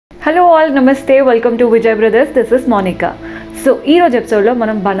Hello all, namaste, welcome to Vijay Brothers. This is Monica. So ee roju episode lo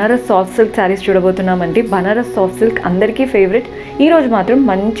manam Banaras soft silk sarees chudabothunnamanడి. Banaras soft silk andariki favorite. Ee roju matram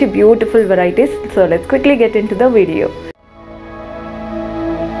manchi beautiful varieties. So let's quickly get into the video.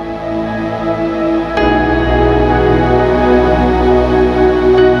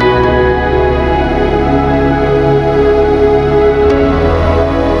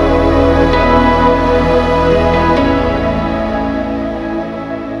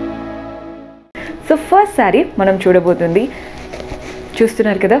 So first sari మనం చూడబోతుంది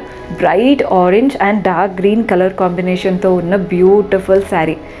చూస్తున్నారు కదా, bright orange and dark green colour కాంబినేషన్తో ఉన్న beautiful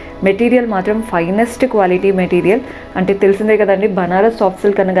sari. Material మాత్రం finest quality material. అంటే తెలిసిందే కదండి, Banaras soft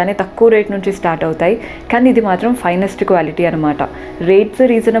silk అనగానే తక్కువ రేట్ నుంచి స్టార్ట్ అవుతాయి, కానీ ఇది మాత్రం ఫైనెస్ట్ క్వాలిటీ అనమాట. రేట్స్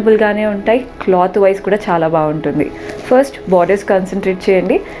రీజనబుల్గానే ఉంటాయి, క్లాత్ వైజ్ కూడా చాలా బాగుంటుంది. ఫస్ట్ బార్డర్స్ కాన్సన్ట్రేట్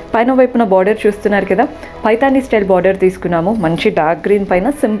చేయండి. పైన వైపున బార్డర్ చూస్తున్నారు కదా, పైతానీ స్టైల్ బార్డర్ తీసుకున్నాము. మంచి డార్క్ గ్రీన్ పైన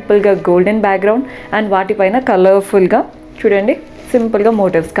సింపుల్గా గోల్డెన్ బ్యాక్గ్రౌండ్ అండ్ వాటిపైన కలర్ఫుల్గా చూడండి, సింపుల్గా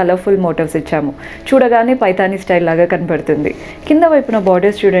మోటివ్స్, కలర్ఫుల్ మోటివ్స్ ఇచ్చాము. చూడగానే పైతానీ స్టైల్ లాగా కనపడుతుంది. కింద వైపున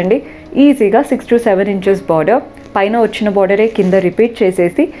బార్డర్స్ చూడండి, ఈజీగా 6 to 7 inches బార్డర్. పైన వచ్చిన బార్డరే కింద రిపీట్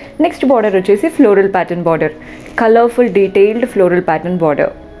చేసేసి నెక్స్ట్ బార్డర్ వచ్చేసి floral pattern border, colourful detailed floral pattern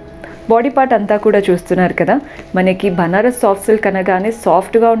border. Body part అంతా కూడా చూస్తున్నారు కదా, మనకి బనారస్ సాఫ్ట్ సిల్క్ అనగానే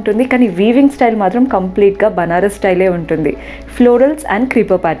సాఫ్ట్గా ఉంటుంది, కానీ వీవింగ్ స్టైల్ మాత్రం కంప్లీట్గా బనారస్ స్టైలే ఉంటుంది. ఫ్లోరల్స్ అండ్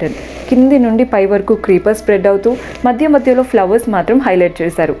క్రీపర్ ప్యాటర్న్, కింది నుండి పై వరకు క్రీపర్ స్ప్రెడ్ అవుతూ మధ్య మధ్యలో ఫ్లవర్స్ మాత్రం హైలైట్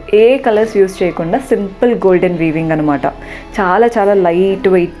చేశారు. ఏ కలర్స్ యూస్ చేయకుండా సింపుల్ గోల్డెన్ వీవింగ్ అనమాట. చాలా చాలా లైట్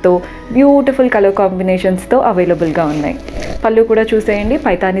వెయిట్తో బ్యూటిఫుల్ కలర్ కాంబినేషన్స్తో అవైలబుల్గా ఉన్నాయి. పళ్ళు కూడా చూసేయండి,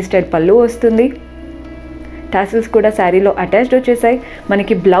 పైతానీ స్టైల్ పళ్ళు వస్తుంది. టాసిల్స్ కూడా శారీలో అటాచ్డ్ వచ్చేసాయి.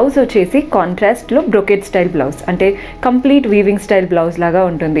 మనకి బ్లౌజ్ వచ్చేసి కాంట్రాస్ట్లో బ్రొకెట్ స్టైల్ బ్లౌజ్, అంటే కంప్లీట్ వీవింగ్ స్టైల్ బ్లౌజ్ లాగా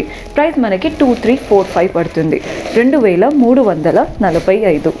ఉంటుంది. ప్రైస్ మనకి 2345 పడుతుంది,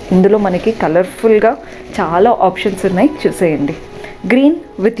 2345. ఇందులో మనకి కలర్ఫుల్గా చాలా ఆప్షన్స్ ఉన్నాయి, చూసేయండి. గ్రీన్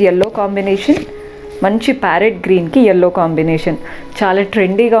విత్ ఎల్లో కాంబినేషన్, మంచి ప్యారెట్ గ్రీన్కి ఎల్లో కాంబినేషన్, చాలా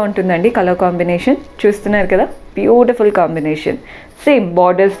ట్రెండీగా ఉంటుందండి కలర్ కాంబినేషన్. చూస్తున్నారు కదా, బ్యూటిఫుల్ కాంబినేషన్. సేమ్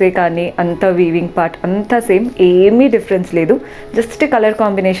బార్డర్సే కానీ అంత వీవింగ్ పార్ట్ అంతా సేమ్, ఏమీ డిఫరెన్స్ లేదు. జస్ట్ కలర్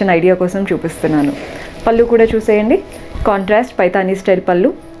కాంబినేషన్ ఐడియా కోసం చూపిస్తున్నాను. పళ్ళు కూడా చూసేయండి, కాంట్రాస్ట్ పైతానీ స్టైల్ పళ్ళు.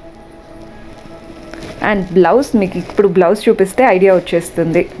 అండ్ బ్లౌజ్ మీకు ఇప్పుడు బ్లౌజ్ చూపిస్తే ఐడియా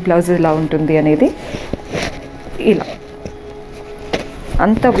వచ్చేస్తుంది బ్లౌజ్ ఎలా ఉంటుంది అనేది. ఇలా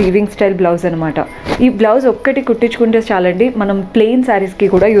అంత వీవింగ్ స్టైల్ బ్లౌజ్ అనమాట. ఈ బ్లౌజ్ ఒక్కటి కుట్టించుకుంటే చాలండి, మనం ప్లెయిన్ శారీస్కి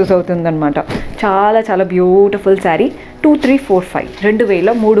కూడా యూజ్ అవుతుందన్నమాట. చాలా చాలా బ్యూటిఫుల్ శారీ. 2345,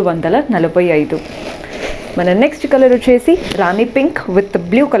 2345. మన నెక్స్ట్ కలర్ వచ్చేసి రాణి pink with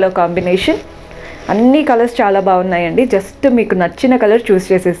blue colour combination. అన్ని కలర్స్ చాలా బాగున్నాయండి. జస్ట్ మీకు నచ్చిన కలర్ చూస్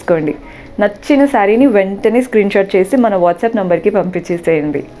చేసేసుకోండి. నచ్చిన శారీని వెంటనే స్క్రీన్ షాట్ చేసి మన వాట్సాప్ నెంబర్కి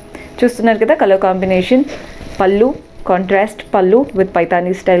పంపించేసేయండి. చూస్తున్నారు కదా కలర్ కాంబినేషన్. పళ్ళు కాంట్రాస్ట్ పళ్ళు with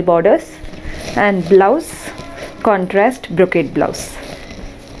Paithani style borders and blouse contrast brocade blouse.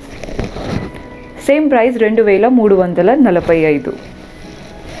 Same price 2345.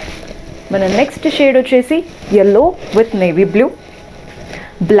 మన నెక్స్ట్ షేడ్ వచ్చేసి yellow with navy blue.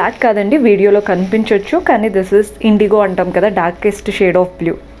 Black కాదండి, వీడియోలో కనిపించవచ్చు, కానీ దిస్ ఇస్ ఇండిగో అంటాం కదా, డార్కెస్ట్ షేడ్ ఆఫ్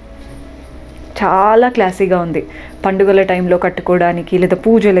బ్లూ. చాలా క్లాసీగా ఉంది. పండుగల టైంలో కట్టుకోవడానికి లేదా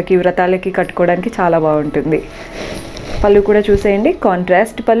పూజలకి వ్రతాలకి కట్టుకోవడానికి చాలా బాగుంటుంది. పళ్ళు కూడా చూసేయండి,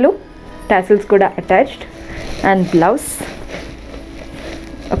 కాంట్రాస్ట్ పళ్ళు, టాసిల్స్ కూడా అటాచ్డ్ అండ్ బ్లౌజ్.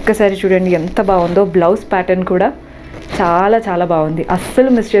 ఒక్కసారి చూడండి ఎంత బాగుందో, బ్లౌజ్ ప్యాటర్న్ కూడా చాలా చాలా బాగుంది. అస్సలు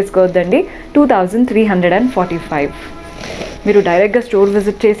మిస్ చేసుకోవద్దండి. 2345. మీరు డైరెక్ట్గా స్టోర్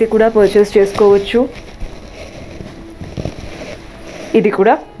విజిట్ చేసి కూడా పర్చేస్ చేసుకోవచ్చు. ఇది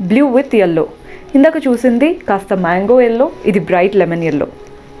కూడా బ్లూ విత్ ఎల్లో. ఇందాక చూసింది కాస్త మ్యాంగో ఎల్లో, ఇది బ్రైట్ లెమన్ ఎల్లో.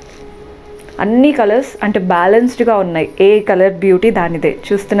 అన్ని కలర్స్ అంటే బ్యాలెన్స్డ్గా ఉన్నాయి, ఏ కలర్ బ్యూటీ దానిదే.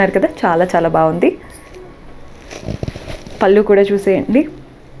 చూస్తున్నారు కదా, చాలా చాలా బాగుంది. పళ్ళు కూడా చూసేయండి.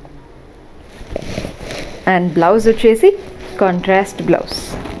 అండ్ బ్లౌజ్ వచ్చేసి కాంట్రాస్ట్ బ్లౌజ్.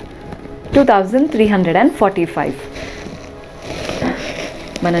 2345.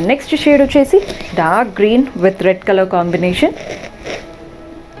 మన నెక్స్ట్ షేడ్ వచ్చేసి dark green with red colour combination.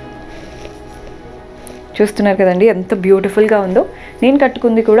 చూస్తున్నారు కదండి ఎంత బ్యూటిఫుల్గా ఉందో. నేను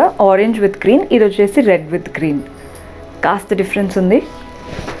కట్టుకుంది కూడా ఆరెంజ్ విత్ గ్రీన్, ఇది వచ్చేసి రెడ్ విత్ గ్రీన్. కాస్త డిఫరెన్స్ ఉంది.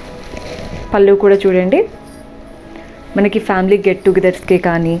 పళ్ళు కూడా చూడండి, మనకి ఫ్యామిలీ గెట్ టుగెదర్స్కి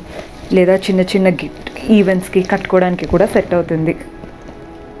కానీ లేదా చిన్న చిన్న గిఫ్ట్ ఈవెంట్స్కి కట్టుకోవడానికి కూడా సెట్ అవుతుంది.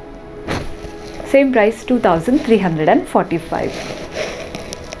 Same price 2345.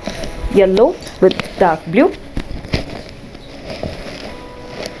 yellow with dark blue.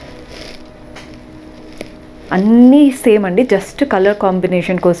 అన్నీ సేమ్ అండి, జస్ట్ కలర్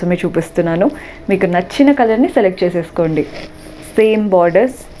కాంబినేషన్ కోసమే చూపిస్తున్నాను. మీకు నచ్చిన కలర్ని సెలెక్ట్ చేసేసుకోండి. సేమ్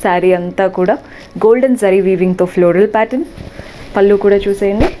బార్డర్స్, శారీ అంతా కూడా గోల్డెన్ జరీ వీవింగ్తో ఫ్లోరల్ ప్యాటర్న్. పళ్ళు కూడా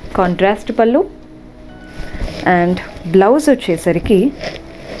చూసేయండి, కాంట్రాస్ట్ పళ్ళు. అండ్ బ్లౌజ్ వచ్చేసరికి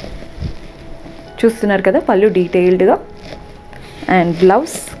చూస్తున్నారు కదా, పళ్ళు డీటెయిల్డ్గా and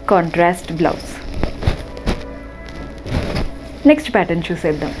blouse contrast blouse. Next pattern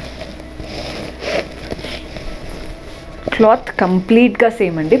చూసేద్దాం. క్లాత్ కంప్లీట్గా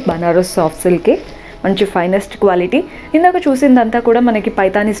సేమ్ అండి, బనారస్ సాఫ్ట్ సిల్కే, మంచి ఫైనెస్ట్ క్వాలిటీ. ఇందాక చూసిందంతా కూడా మనకి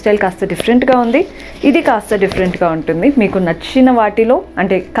పైతానీ స్టైల్ కాస్త డిఫరెంట్గా ఉంది, ఇది కాస్త డిఫరెంట్గా ఉంటుంది. మీకు నచ్చిన వాటిలో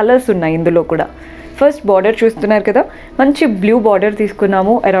అంటే కలర్స్ ఉన్నాయి ఇందులో కూడా. ఫస్ట్ బార్డర్ చూస్తున్నారు కదా, మంచి బ్లూ బార్డర్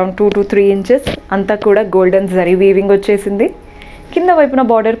తీసుకున్నాము, అరౌండ్ 2 to 3 inches. అంతా కూడా గోల్డెన్ జరీ వీవింగ్ వచ్చేసింది. కింద వైపున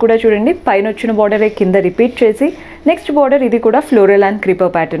బార్డర్ కూడా చూడండి, పైన వచ్చిన బార్డరే కింద రిపీట్ చేసి నెక్స్ట్ బార్డర్ ఇది కూడా floral and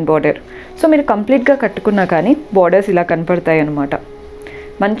creeper pattern border. So మీరు కంప్లీట్గా కట్టుకున్నా కానీ బార్డర్స్ ఇలా కనపడతాయి అన్నమాట.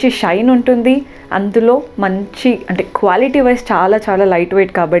 మంచి షైన్ ఉంటుంది, అందులో మంచి అంటే క్వాలిటీ వైజ్ చాలా చాలా లైట్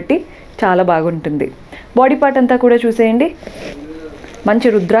వెయిట్ కాబట్టి చాలా బాగుంటుంది. బాడీ పార్ట్ అంతా కూడా చూసేయండి, మంచి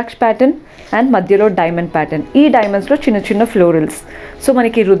రుద్రాక్ష ప్యాటర్న్ అండ్ మధ్యలో డైమండ్ ప్యాటర్న్. ఈ డైమండ్స్లో చిన్న చిన్న ఫ్లోరల్స్. సో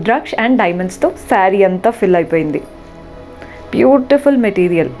మనకి రుద్రాక్ష అండ్ డైమండ్స్తో శారీ అంతా ఫిల్ అయిపోయింది. Beautiful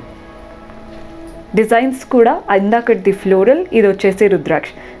material. డిజైన్స్ కూడా ఇందాకటి ఫ్లోరల్, ఇది వచ్చేసి రుద్రాక్ష.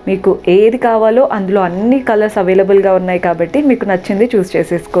 మీకు ఏది కావాలో అందులో అన్ని కలర్స్ అవైలబుల్గా ఉన్నాయి కాబట్టి మీకు నచ్చింది చూస్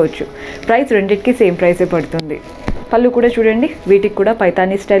చేసేసుకోవచ్చు. ప్రైస్ రెండింటికి సేమ్ ప్రైసే పడుతుంది. పళ్ళు కూడా చూడండి, వీటికి కూడా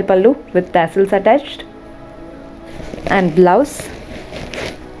పైతానీ స్టైల్ పళ్ళు with tassels attached. And blouse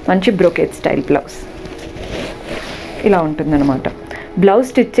మంచి బ్రోకేట్ స్టైల్ బ్లౌజ్ ఇలా ఉంటుందన్నమాట. బ్లౌజ్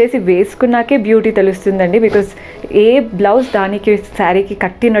స్టిచ్ చేసి వేసుకున్నాకే బ్యూటీ తెలుస్తుందండి, బికాజ్ ఏ బ్లౌజ్ దానికి శారీకి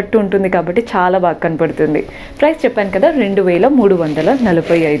కట్టినట్టు ఉంటుంది కాబట్టి చాలా బాగా కనపడుతుంది. ప్రైస్ చెప్పాను కదా,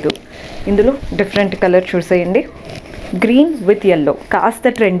 2345. ఇందులో డిఫరెంట్ కలర్ చూసేయండి, గ్రీన్ విత్ ఎల్లో,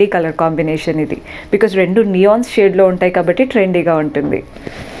 కాస్త ట్రెండీ కలర్ కాంబినేషన్ ఇది, బికాజ్ రెండు నియాన్స్ షేడ్లో ఉంటాయి కాబట్టి ట్రెండీగా ఉంటుంది.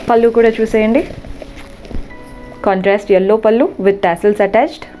 పళ్ళు కూడా చూసేయండి, కాంట్రాస్ట్ ఎల్లో పళ్ళు with tassels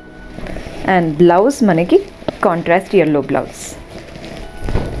attached. And blouse మనకి contrast yellow blouse.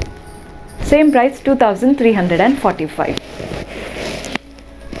 Same price 2345.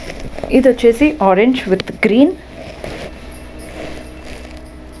 ఇది వచ్చేసి ఆరెంజ్ విత్ గ్రీన్,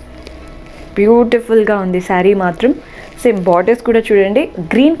 బ్యూటిఫుల్గా ఉంది శారీ మాత్రం. సేమ్ బార్డర్స్ కూడా చూడండి,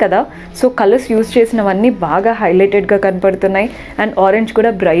 గ్రీన్ కదా, సో కలర్స్ యూజ్ చేసినవన్నీ బాగా హైలైటెడ్గా కనపడుతున్నాయి. అండ్ ఆరెంజ్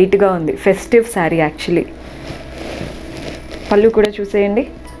కూడా బ్రైట్గా ఉంది, ఫెస్టివ్ శారీ యాక్చువల్లీ. పళ్ళు కూడా చూసేయండి,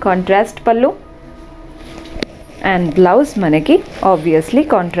 కాంట్రాస్ట్ పళ్ళు. అండ్ బ్లౌజ్ మనకి obviously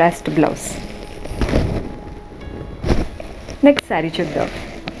contrast blouse. Next sari చూద్దాం.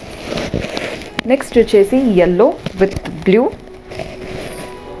 నెక్స్ట్ వచ్చేసి ఎల్లో విత్ బ్లూ.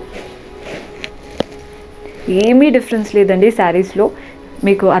 ఏమీ డిఫరెన్స్ లేదండి శారీస్లో,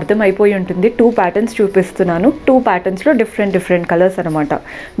 మీకు అర్థమైపోయి ఉంటుంది. 2 ప్యాటర్న్స్ చూపిస్తున్నాను, 2 ప్యాటర్న్స్లో డిఫరెంట్ కలర్స్ అనమాట.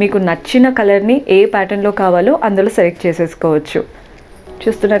 మీకు నచ్చిన కలర్ని ఏ ప్యాటర్న్లో కావాలో అందులో సెలెక్ట్ చేసేసుకోవచ్చు.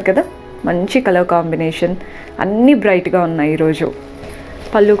 చూస్తున్నారు కదా, మంచి కలర్ కాంబినేషన్, అన్నీ బ్రైట్గా ఉన్నాయి ఈరోజు.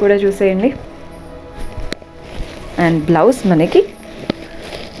 పళ్ళు కూడా చూసేయండి. అండ్ బ్లౌజ్ మనకి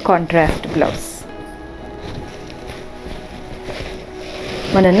కాంట్రాస్ట్ బ్లౌజ్.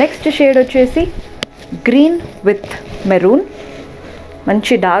 మన నెక్స్ట్ షేడ్ వచ్చేసి గ్రీన్ విత్ మెరూన్,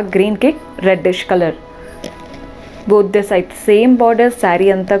 మంచి డార్క్ గ్రీన్కి reddish colour. Both the side same border, sari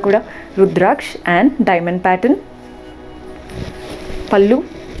అంతా కూడా రుద్రాక్ష అండ్ డైమండ్ ప్యాటర్న్. పళ్ళు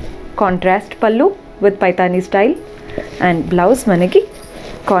కాంట్రాస్ట్ పళ్ళు with Paithani style. And blouse మనకి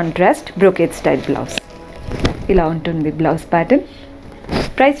కాంట్రాస్ట్ బ్రోకేట్ స్టైల్ బ్లౌజ్. ఇలా ఉంటుంది బ్లౌజ్ ప్యాటర్న్.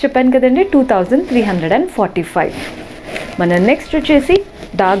 ప్రైస్ చెప్పాను కదండి, 2345. మన నెక్స్ట్ వచ్చేసి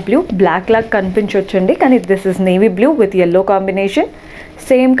డార్క్ బ్లూ, బ్లాక్ లాగా కనిపించవచ్చండి, కానీ this is navy blue with yellow combination.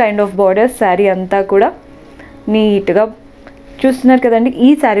 Same kind of border, sari అంతా కూడా నీట్గా చూస్తున్నారు కదండి. ఈ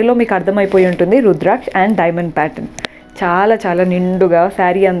శారీలో మీకు అర్థమైపోయి ఉంటుంది రుద్రాక్ష అండ్ డైమండ్ ప్యాటర్న్. చాలా చాలా నిండుగా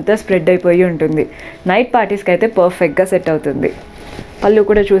శారీ అంతా స్ప్రెడ్ అయిపోయి ఉంటుంది. నైట్ పార్టీస్కి అయితే పర్ఫెక్ట్గా సెట్ అవుతుంది. పళ్ళు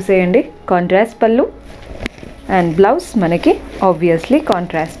కూడా చూసేయండి, కాంట్రాస్ట్ పళ్ళు. అండ్ బ్లౌజ్ మనకి obviously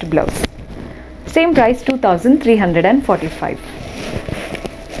contrast blouse. Same price 2345.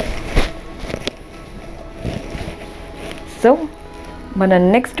 So మన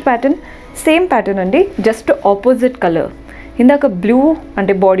నెక్స్ట్ ప్యాటర్న్ సేమ్ ప్యాటర్న్ అండి, జస్ట్ ఆపోజిట్ కలర్. ఇందాక బ్లూ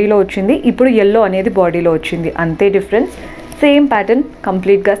అంటే బాడీలో వచ్చింది, ఇప్పుడు ఎల్లో అనేది బాడీలో వచ్చింది, అంతే డిఫరెన్స్. సేమ్ ప్యాటర్న్,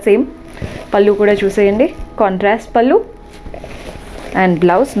 కంప్లీట్గా సేమ్. పళ్ళు కూడా చూసేయండి, కాంట్రాస్ట్ పళ్ళు. అండ్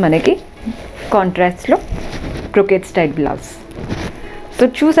బ్లౌజ్ మనకి కాంట్రాస్ట్లో బ్రోకేట్ స్టైల్ బ్లౌజ్. సో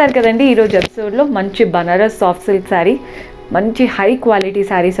చూసారు కదండి ఈరోజు ఎపిసోడ్లో మంచి బనారస్ సాఫ్ట్ సిల్క్ శారీ. మంచి హై క్వాలిటీ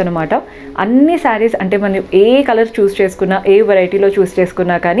శారీస్ అనమాట. అన్ని శారీస్ అంటే మనం ఏ కలర్ చూస్ చేసుకున్నా, ఏ వెరైటీలో చూస్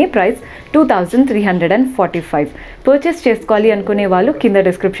చేసుకున్నా కానీ ప్రైస్ 2345. పర్చేస్ చేసుకోవాలి అనుకునే వాళ్ళు కింద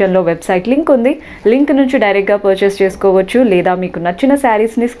డిస్క్రిప్షన్లో వెబ్సైట్ లింక్ ఉంది, లింక్ నుంచి డైరెక్ట్గా పర్చేస్ చేసుకోవచ్చు. లేదా మీకు నచ్చిన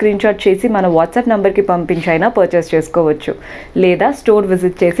శారీస్ని స్క్రీన్ షాట్ చేసి మన వాట్సాప్ నెంబర్కి పంపించైనా పర్చేస్ చేసుకోవచ్చు, లేదా స్టోర్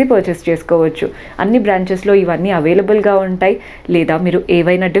విజిట్ చేసి పర్చేస్ చేసుకోవచ్చు. అన్ని బ్రాంచెస్లో ఇవన్నీ అవైలబుల్గా ఉంటాయి. లేదా మీరు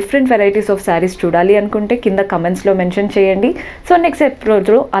ఏవైనా డిఫరెంట్ వెరైటీస్ ఆఫ్ శారీస్ చూడాలి అనుకుంటే కింద కమెంట్స్లో మెన్షన్ చేయండి. సో నెక్స్ట్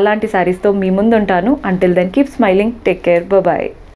ఎపిసోడ్లో అలాంటి శారీస్తో మీ ముందు ఉంటాను. Until then keep smiling, take care, bye.